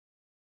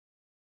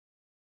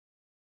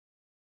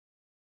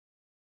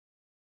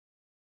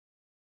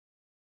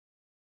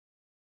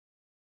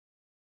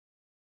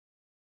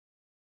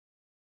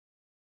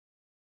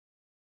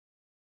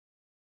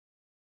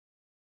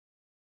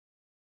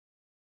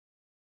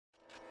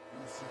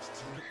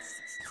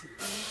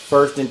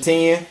First and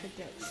 10.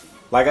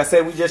 Like I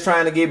said, we just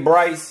trying to get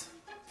Bryce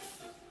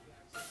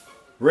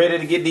ready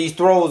to get these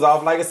throws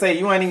off. Like I say,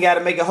 you ain't even got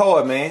to make it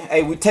hard, man.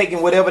 Hey, we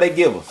taking whatever they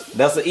give us.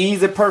 That's an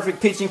easy,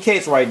 perfect pitch and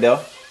catch right there.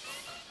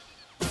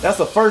 That's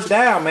a first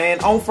down,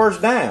 man, on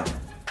first down.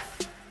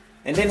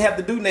 And didn't have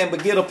to do nothing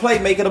but get a play,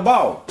 make it a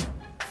ball.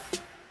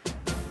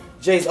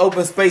 Jase,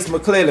 open space,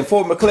 McClellan.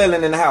 Fort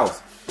McClellan in the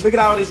house. Look at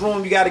all this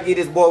room you got to get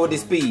this boy with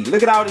his speed.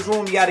 Look at all this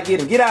room you got to get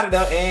him. Get out of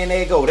there, and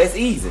there you go. That's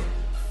easy.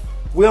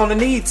 We only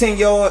need 10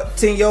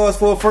 yards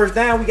for a first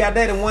down. We got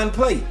that in one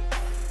play.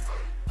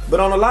 But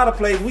on a lot of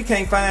plays, we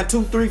can't find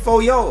 2, 3,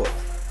 4 yards.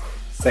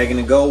 Second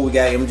and goal, we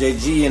got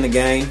MJG in the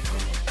game.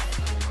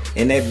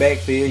 In that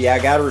backfield, yeah, I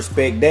got to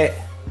respect that.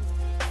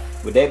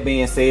 With that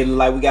being said, look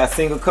like we got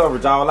single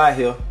coverage all out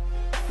here.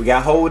 We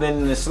got Holden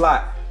in the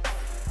slot.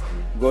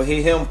 Go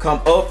hit him, come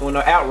up on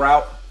the out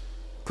route.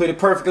 Put it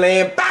perfectly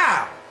in,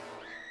 bow!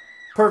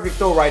 Perfect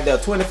throw right there,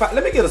 25.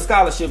 Let me get a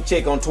scholarship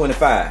check on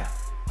 25.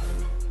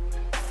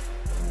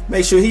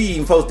 Make sure he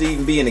even supposed to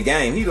even be in the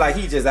game. He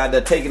just out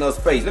there taking up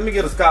space. Let me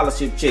get a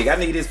scholarship check. I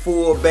need his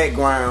full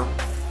background.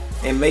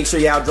 And make sure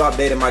y'all drop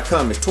that in my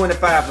comments.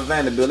 25 for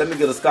Vanderbilt. Let me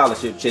get a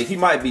scholarship check. He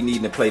might be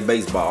needing to play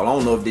baseball. I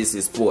don't know if this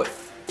is sport.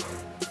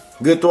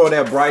 Good throw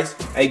there, Bryce.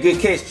 Hey, good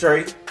catch,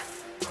 Trey.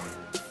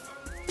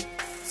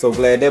 So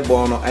glad that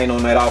boy ain't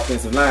on that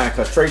offensive line,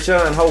 because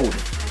Trayshawn holding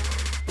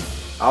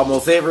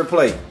almost every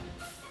play.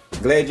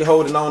 Glad you're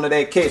holding on to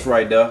that catch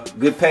right there.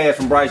 Good pass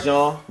from Bryce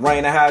Young.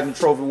 Reigning Heisman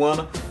Trophy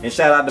winner. And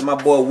shout out to my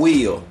boy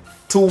Will.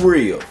 Too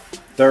real.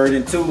 3rd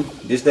and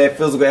 2. This that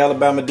physical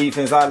Alabama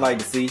defense I like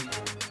to see.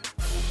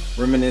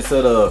 Reminiscence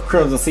of the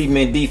Crimson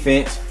Cement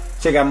defense.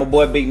 Check out my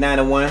boy Big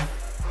 91.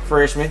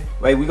 Freshman.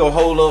 Wait, we gonna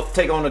hold up,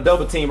 take on a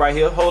double team right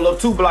here. Hold up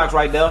 2 blocks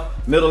right there.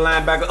 Middle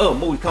linebacker up.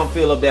 Moody, come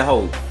fill up that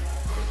hole.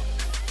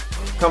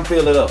 Come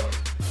fill it up.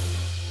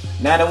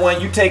 91,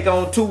 you take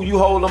on 2, you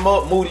hold them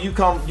up. Moody, you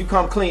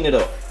come clean it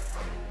up.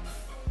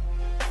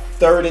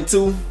 3rd and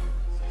 2.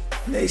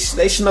 They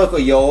snuck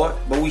a yard,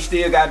 but we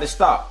still got to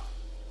stop.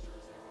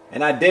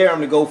 And I dare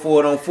them to go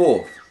for it on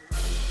 4th.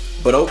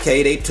 But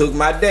okay, they took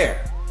my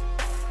dare.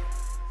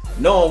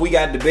 Knowing we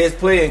got the best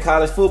player in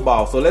college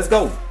football, so let's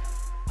go.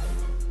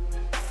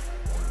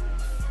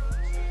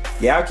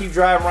 Yeah, I'll keep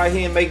driving right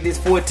here and make this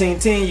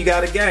 14-10. You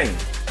got a game.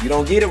 You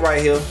don't get it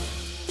right here,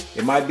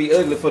 it might be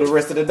ugly for the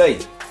rest of the day.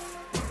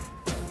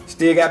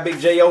 Still got Big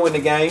J.O. in the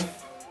game.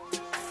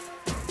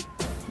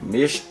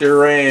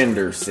 Mr.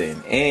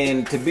 Anderson.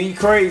 And to be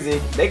crazy,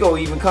 they gonna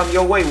even come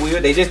your way,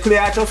 Will. They just clear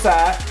out your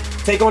side.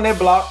 Take on that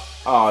block.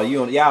 Oh,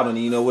 y'all don't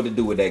even know what to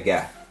do with that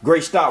guy.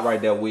 Great stop right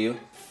there, Will.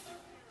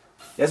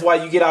 That's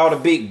why you get all the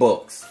big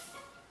bucks.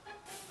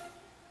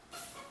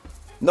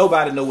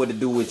 Nobody know what to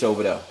do with you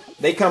over there.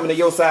 They coming to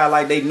your side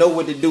like they know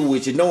what to do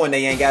with you, knowing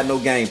they ain't got no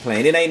game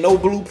plan. It ain't no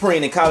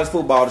blueprint in college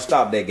football to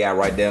stop that guy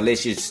right there,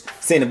 unless you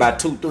send about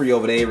 2, 3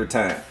 over there every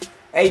time.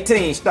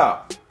 18,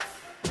 stop.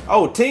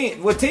 Oh,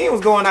 10. Well, 10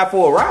 was going out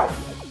for a route.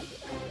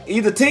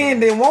 Either 10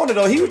 didn't want it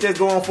or he was just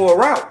going for a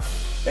route.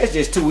 That's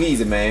just too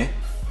easy, man.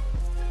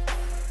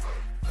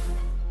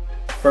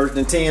 1st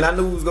and 10. I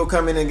knew we was going to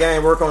come in the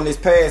game, work on this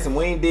pass, and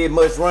we ain't did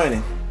much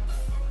running.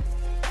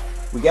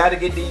 We got to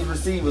get these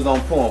receivers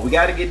on point. We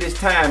got to get this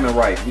timing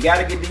right. We got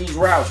to get these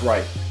routes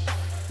right.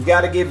 We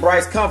got to get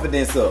Bryce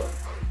confidence up.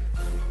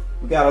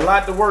 We got a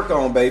lot to work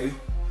on, baby.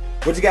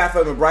 What you got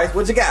for me, Bryce?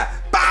 What you got?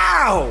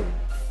 Bow!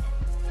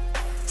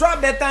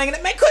 Drop that thing.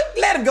 Man,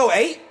 let him go,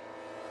 8.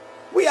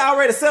 We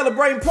already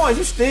celebrating points.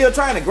 You still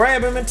trying to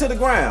grab him into the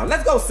ground.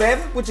 Let's go,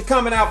 7, with your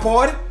coming out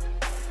party.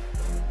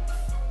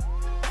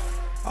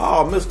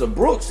 Oh, Mr.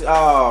 Brooks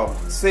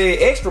said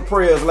extra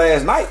prayers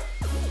last night.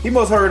 He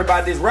must heard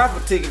about this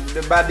raffle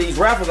ticket, about these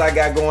raffles I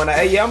got going on.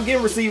 Hey, yeah, I'm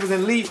getting receivers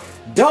in the league.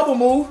 Double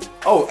move.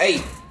 Oh,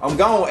 8. I'm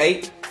gone,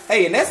 8.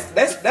 Hey, and that's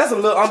a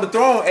little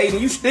underthrown, 8,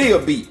 and you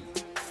still beat.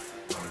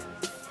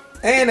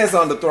 And that's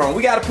underthrown.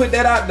 We got to put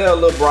that out there,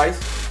 little Bryce.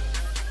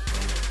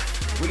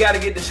 We got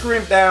to get the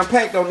shrimp down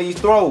packed on these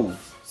throws.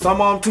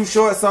 Some of them too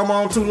short, some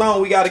of them too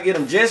long. We got to get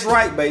them just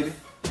right, baby.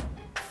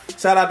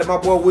 Shout out to my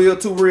boy Will,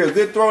 too real.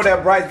 Good throw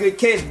there, Bryce. Good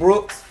catch,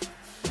 Brooks.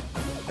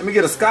 Let me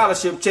get a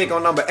scholarship check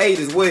on number 8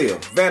 as well.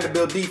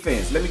 Vanderbilt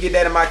defense. Let me get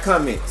that in my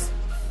comments.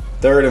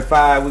 3rd and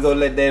 5. We're going to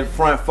let that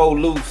front 4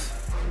 loose.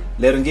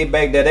 Let them get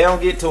back there. They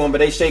don't get to him, but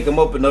they shake him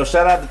up enough.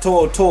 Shout out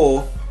to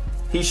Toil.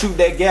 He shoot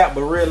that gap,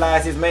 but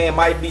realize his man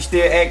might be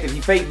still active. He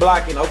fake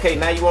blocking. Okay,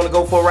 now you want to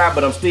go for a route,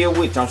 but I'm still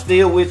with you. I'm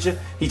still with you.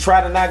 He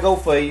tried to not go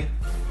for you.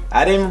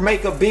 I didn't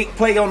make a big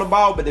play on the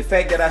ball, but the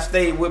fact that I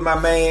stayed with my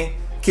man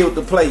killed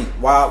the play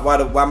while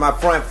my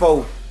front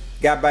 4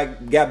 got back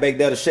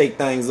there to shake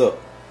things up.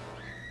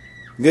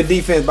 Good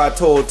defense by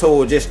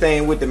Toil, just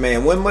staying with the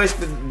man. Wasn't much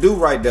to do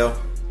right there.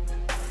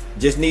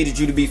 Just needed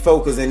you to be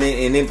focused and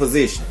in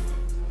position.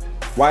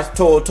 Watch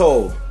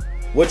Toil.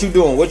 What you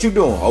doing? What you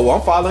doing? Oh,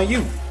 I'm following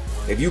you.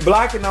 If you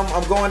blocking,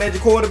 I'm going at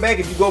your quarterback.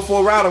 If you go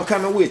for a route, I'm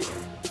coming with you.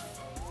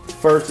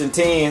 1st and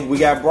 10, we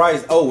got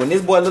Bryce. Oh, when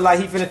this boy look like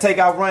he finna take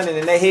out running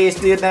and that head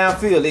still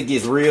downfield, it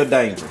gets real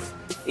dangerous.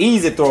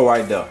 Easy throw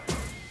right there.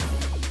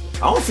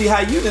 I don't see how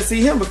you didn't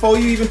see him before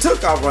you even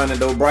took off running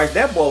though, Bryce.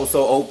 That boy was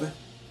so open.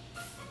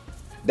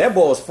 That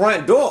boy's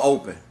front door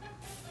open.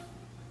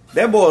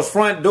 That boy's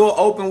front door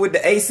open with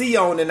the AC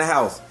on in the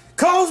house.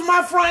 Close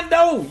my front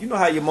door. You know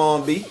how your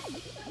mom be.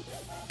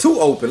 Too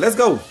open. Let's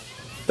go.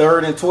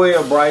 3rd and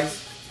 12,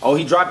 Bryce. Oh,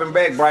 he dropping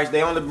back, Bryce.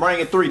 They only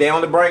bringing 3. They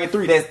only bringing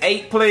 3. That's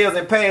 8 players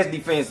in pass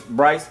defense,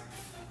 Bryce.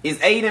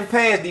 It's 8 in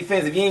pass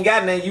defense. If you ain't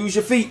got nothing, use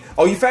your feet.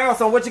 Oh, you found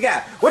something. What you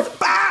got? What you...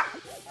 Ah!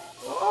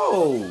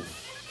 Oh.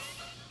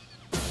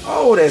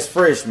 Oh, that's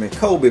freshman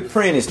Kobe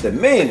Prentice the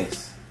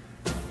Menace.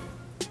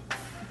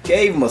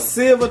 Gave him a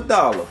silver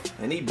dollar,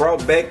 and he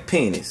brought back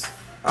pennies.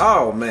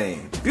 Oh,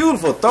 man.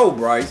 Beautiful throw,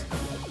 Bryce.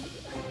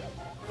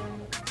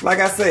 Like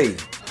I say,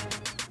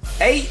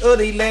 8 of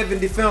the 11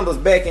 defenders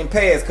back in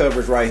pass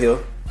coverage right here.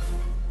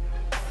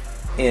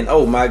 And,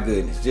 oh, my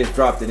goodness, just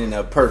dropped it in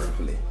there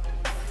perfectly.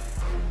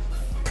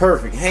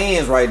 Perfect.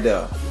 Hands right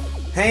there.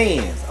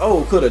 Hands.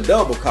 Oh, could have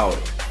double caught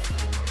it.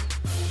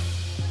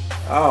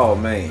 Oh,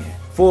 man.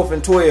 4th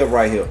and 12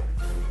 right here.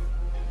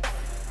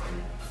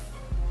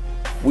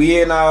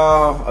 We in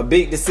a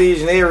big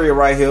decision area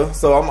right here.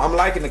 So I'm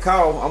liking the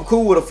call. I'm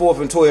cool with a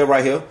 4th and 12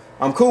 right here.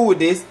 I'm cool with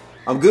this.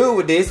 I'm good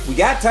with this. We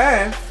got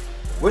time.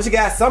 What you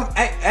got?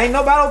 Ain't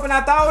nobody open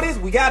after all this?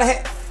 We gotta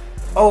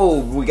have. Oh,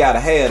 we gotta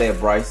have that,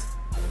 Bryce.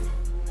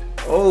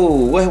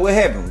 Oh, what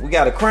happened? We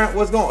got a cramp.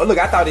 What's going on? Look,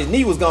 I thought his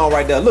knee was gone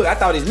right there. Look, I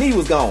thought his knee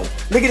was gone.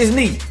 Look at his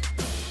knee.